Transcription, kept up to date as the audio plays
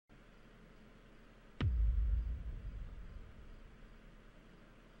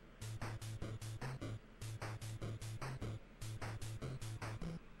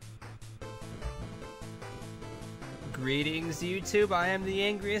Greetings YouTube, I am the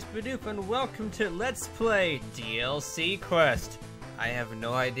Angriest Bidoof and welcome to Let's Play DLC Quest. I have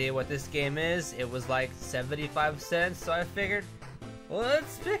no idea what this game is. It was like 75 cents, so I figured, well,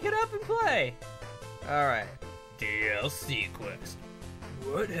 let's pick it up and play. Alright, DLC Quest.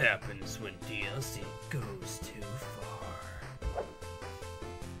 What happens when DLC goes too far?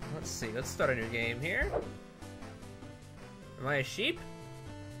 Let's see, let's start a new game here. Am I a sheep?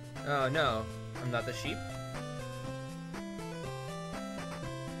 Oh no, I'm not the sheep.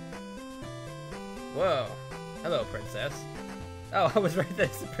 Whoa. Hello, princess. Oh, I was right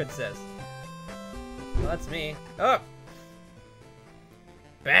next to the princess. Well, that's me. Oh!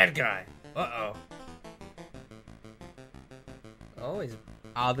 Bad guy. Uh-oh. Oh, he's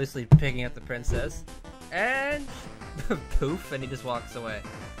obviously picking up the princess. And poof, and he just walks away.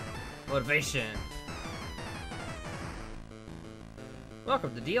 Motivation.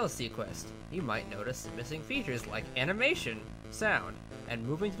 Welcome to DLC Quest. You might notice some missing features like animation, sound, and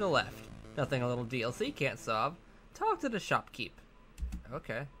moving to the left. Nothing a little DLC can't solve. Talk to the shopkeep.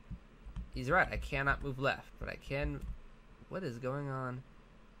 Okay. He's right, I cannot move left, but I can... What is going on?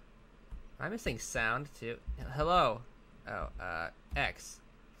 I'm missing sound, too. Hello. Oh, X.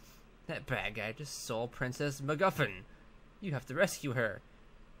 That bad guy just stole Princess MacGuffin. You have to rescue her.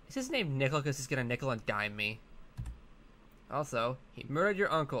 Is his name Nickel because he's gonna nickel and dime me? Also, he murdered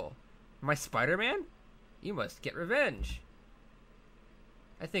your uncle. Am I Spider-Man? You must get revenge.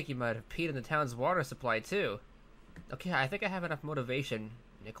 I think you might have peed in the town's water supply, too. Okay, I think I have enough motivation,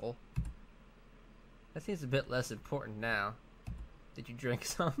 Nickel. That seems a bit less important now. Did you drink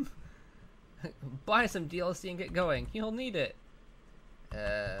some? Buy some DLC and get going. You'll need it.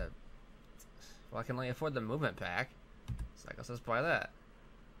 Well, I can only afford the movement pack. So I guess let's buy that.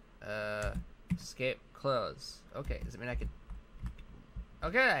 Escape close. Okay, does it mean I could...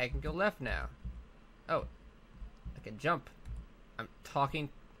 Okay, I can go left now. Oh, I can jump. I'm talking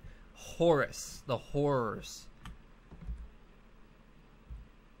Horus, the horrors.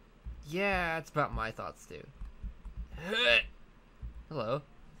 Yeah, that's about my thoughts too. Hello,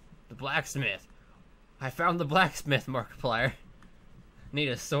 the blacksmith. I found the blacksmith, Markiplier. Need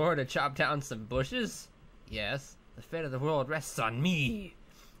a sword to chop down some bushes? Yes, the fate of the world rests on me.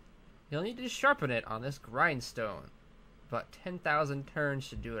 You'll need to sharpen it on this grindstone. About 10,000 turns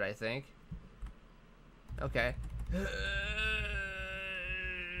should do it, I think. Okay.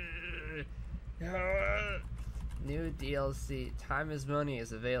 New DLC, time is money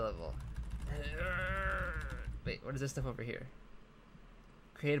is available. Wait, what is this stuff over here?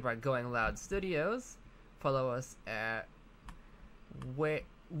 Created by Going Loud Studios. Follow us at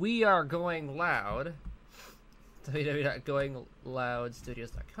We Are Going Loud.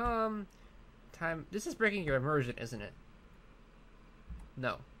 www.goingloudstudios.com. Time. This is breaking your immersion, isn't it?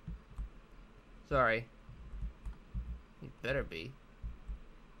 No. Sorry. You better be.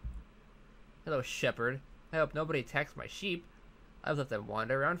 Hello, shepherd. I hope nobody attacks my sheep. I've let them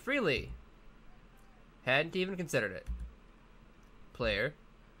wander around freely. Hadn't even considered it. Player.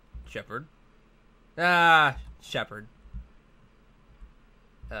 Shepherd. Ah, shepherd.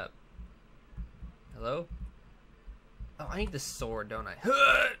 Hello? Oh, I need the sword, don't I?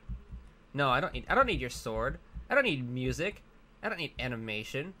 No, I don't need your sword. I don't need music. I don't need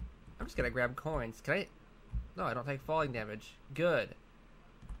animation. I'm just gonna grab coins. Can I? No, I don't take falling damage. Good.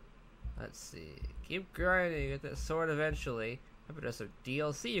 Let's see. Keep grinding. Get that sword eventually. Maybe there's some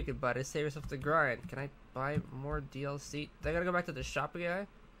DLC you can buy to save yourself the grind. Can I buy more DLC? I gotta go back to the shop guy.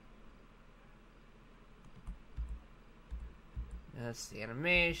 That's the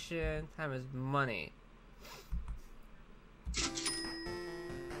animation. Time is money.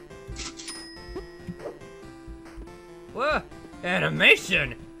 Whoa!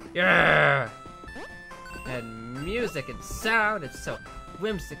 Animation! Yeah! And music and sound, it's so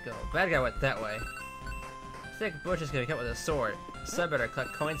whimsical. Bad guy went that way. Thick Bush is gonna come with a sword. So I better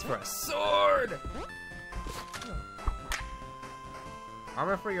collect coins for a sword! Oh.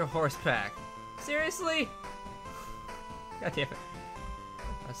 Armor for your horse pack. Seriously? God damn it.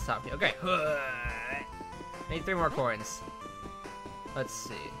 Let's stop here. Okay. I need 3 more coins. Let's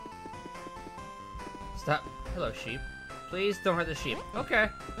see. Stop. Hello, sheep. Please don't hurt the sheep. Okay.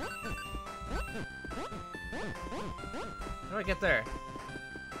 How do I get there?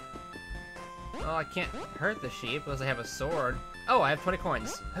 Oh, I can't hurt the sheep unless I have a sword. Oh, I have 20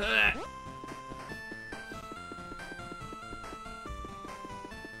 coins.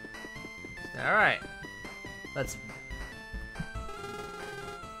 Alright. Let's...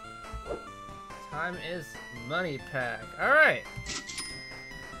 Time is money pack. Alright.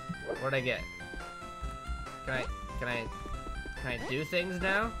 What'd I get? Can I do things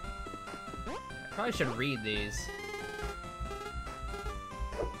now? I probably should read these.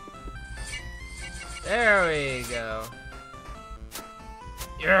 There we go.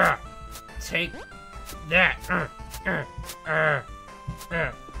 Yeah! Take that!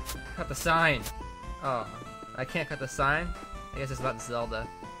 Cut the sign! Oh, I can't cut the sign? I guess it's about Zelda.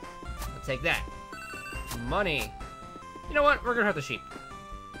 I'll take that. Money! You know what? We're gonna hurt the sheep.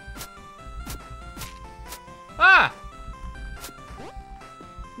 Ah!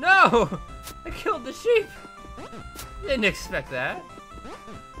 No! I killed the sheep! Didn't expect that.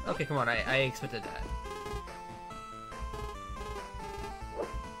 Okay, come on, I expected that.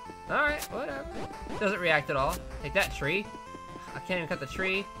 Alright, whatever. Doesn't react at all. Take that, tree. I can't even cut the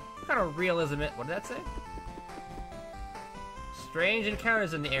tree. What kind of realism it? What did that say? Strange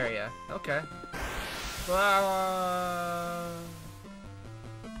encounters in the area. Okay.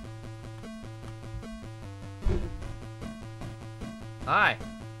 Hi.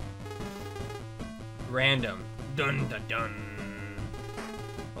 Random. Dun dun dun.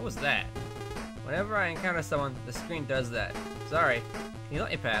 What was that? Whenever I encounter someone, the screen does that. Sorry. Can you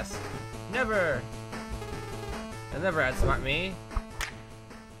let me pass? Never! I'll never outsmart me.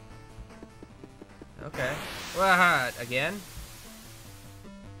 Okay. What? Again?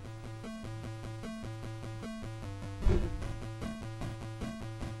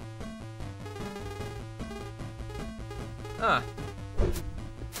 Huh.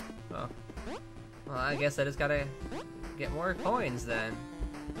 Oh. Well, I guess I just gotta get more coins then.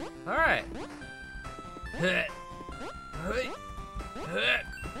 Alright.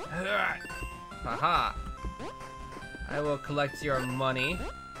 Haha. I will collect your money.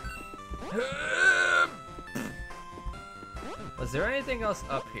 Was there anything else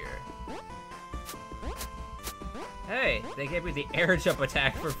up here? Hey, they gave me the air jump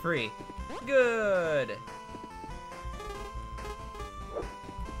attack for free. Good.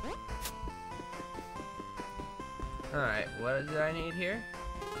 Alright, what did I need here?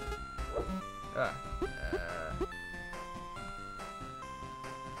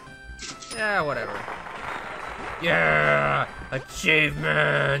 Yeah, whatever. Yeah!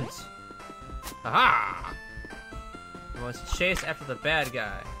 Achievement! Aha! I must chase after the bad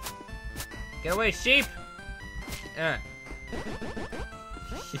guy. Get away, sheep!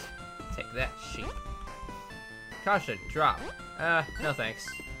 Take that, sheep. Caution, drop. No thanks.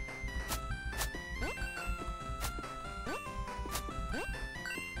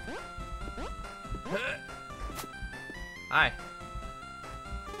 Hi.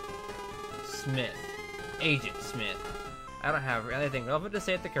 Smith. Agent Smith. I don't have anything relevant to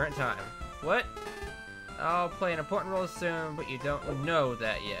say at the current time. What? I'll play an important role soon, but you don't know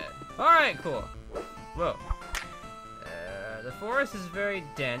that yet. Alright, cool. Whoa. The forest is very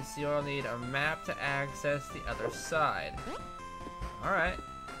dense. You'll need a map to access the other side. Alright.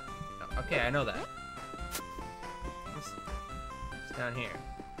 Okay, I know that. It's down here.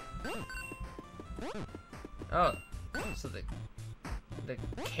 Oh, so the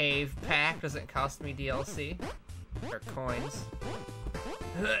cave pack doesn't cost me DLC or coins.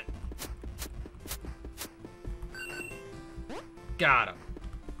 Got him.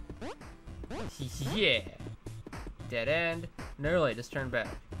 Yeah. Dead end. No, just turn back.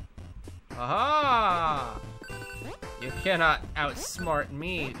 Aha! You cannot outsmart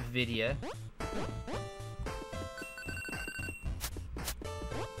me, Vidya.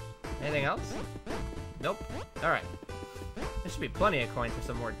 Anything else? Nope. Alright. There should be plenty of coins for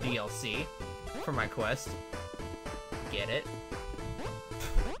some more DLC for my quest. Get it?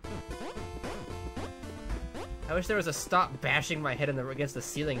 I wish there was a stop bashing my head against the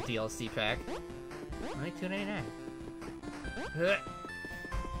ceiling DLC pack. Only $2.99.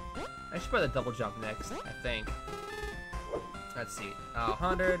 I should probably double jump next, I think. Let's see.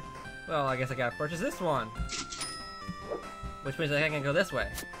 100. Well, I guess I gotta purchase this one. Which means I can go this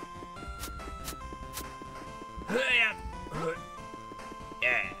way.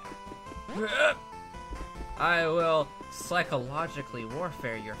 Yeah. I will psychologically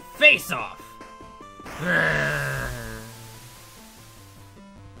warfare your face off.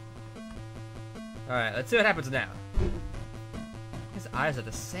 Alright, let's see what happens now. His eyes are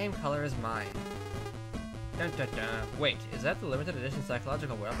the same color as mine. Dun, dun, dun. Wait, is that the limited edition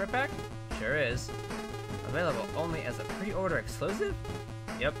psychological warfare pack? Sure is. Available only as a pre-order exclusive?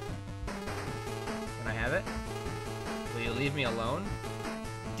 Yep. Can I have it? Will you leave me alone?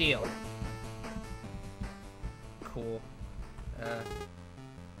 Deal. Cool.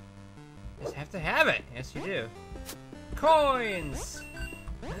 Just have to have it. Yes, you do. Coins!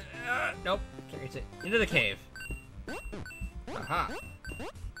 Nope. Can't reach it. Into the cave. Aha.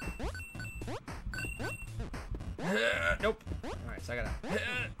 Nope. Alright, so I gotta...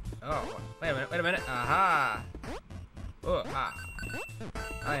 Oh, wait a minute. Aha. Oh, ah.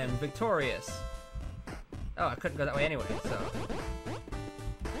 I am victorious. Oh, I couldn't go that way anyway, so...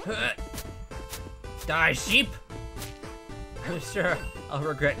 Die, sheep! I'm sure I'll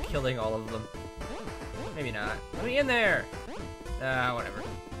regret killing all of them. Maybe not. Let me in there! Whatever.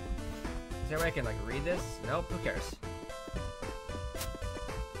 Is there a way I can, like, read this? Nope, who cares?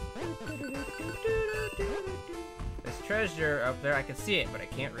 There's treasure up there. I can see it, but I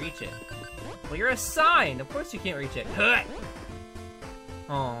can't reach it. Well, you're a sign! Of course you can't reach it.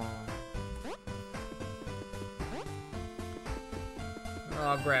 Oh.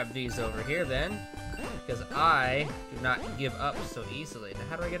 I'll grab these over here then, because I do not give up so easily. Now,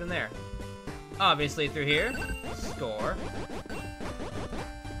 how do I get in there? Obviously through here. Score.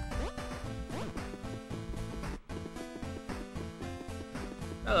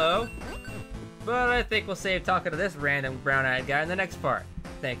 Hello. But I think we'll save talking to this random brown-eyed guy in the next part.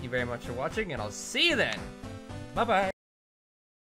 Thank you very much for watching, and I'll see you then. Bye-bye.